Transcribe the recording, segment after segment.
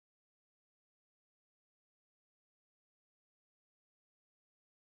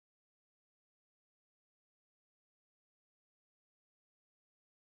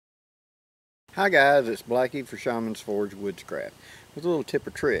Hi guys, it's Blackie for Shaman's Forge Woodscraft with a little tip or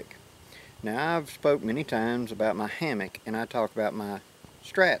trick. Now I've spoke many times about my hammock and I talk about my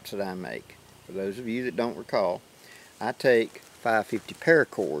straps that I make. For those of you that don't recall, I take 550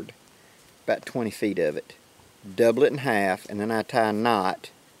 paracord, about 20 feet of it, double it in half, and then I tie a knot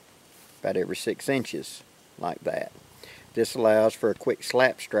about every 6 inches like that. This allows for a quick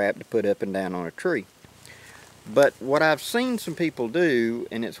slap strap to put up and down on a tree. But what I've seen some people do,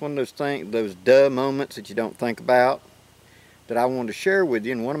 and it's one of those things, those duh moments that you don't think about, that I wanted to share with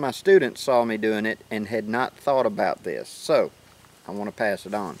you, and one of my students saw me doing it and had not thought about this, so I want to pass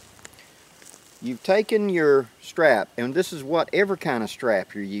it on. You've taken your strap, and this is whatever kind of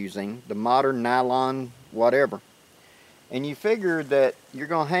strap you're using, the modern nylon, whatever, and you figure that you're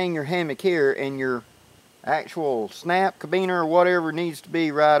going to hang your hammock here, and your actual snap, cabiner, or whatever needs to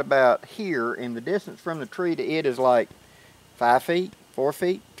be right about here, and the distance from the tree to it is like 5 feet, 4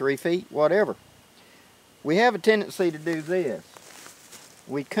 feet, 3 feet, whatever. We have a tendency to do this.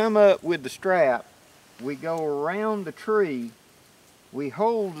 We come up with the strap, we go around the tree, we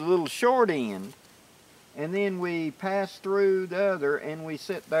hold the little short end, and then we pass through the other, and we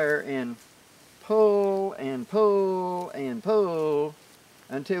sit there and pull and pull and pull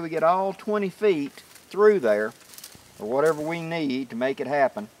until we get all 20 feet through there, or whatever we need to make it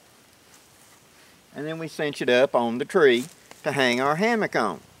happen, and then we cinch it up on the tree to hang our hammock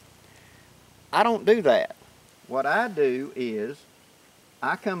on. I don't do that. What I do is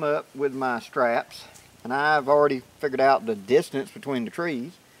I come up with my straps, and I've already figured out the distance between the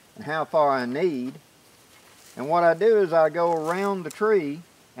trees and how far I need, and what I do is I go around the tree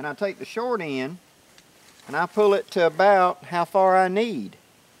and I take the short end and I pull it to about how far I need.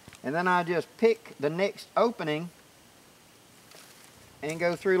 And then I just pick the next opening and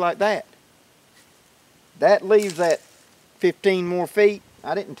go through like that. That leaves that 15 more feet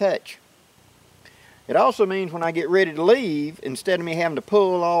I didn't touch. It also means when I get ready to leave, instead of me having to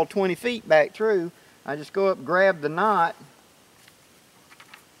pull all 20 feet back through, I just go up, grab the knot,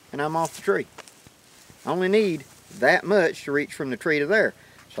 and I'm off the tree. I only need that much to reach from the tree to there.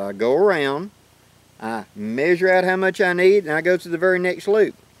 So I go around, I measure out how much I need, and I go to the very next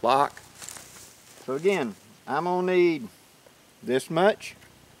loop. Lock. So again, I'm going to need this much.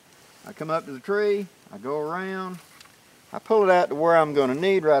 I come up to the tree, I go around, I pull it out to where I'm going to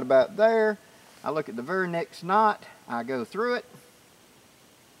need right about there. I look at the very next knot, I go through it.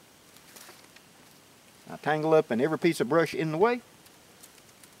 I tangle up in every piece of brush in the way.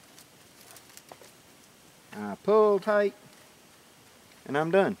 I pull tight, and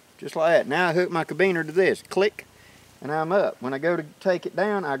I'm done. Just like that. Now I hook my cabiner to this. Click. And I'm up. When I go to take it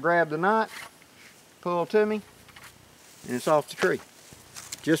down, I grab the knot, pull to me, and it's off the tree.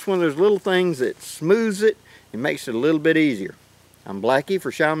 Just one of those little things that smooths it and makes it a little bit easier. I'm Blackie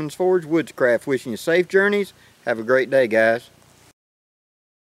for Shaman's Forge Woodscraft, wishing you safe journeys. Have a great day, guys.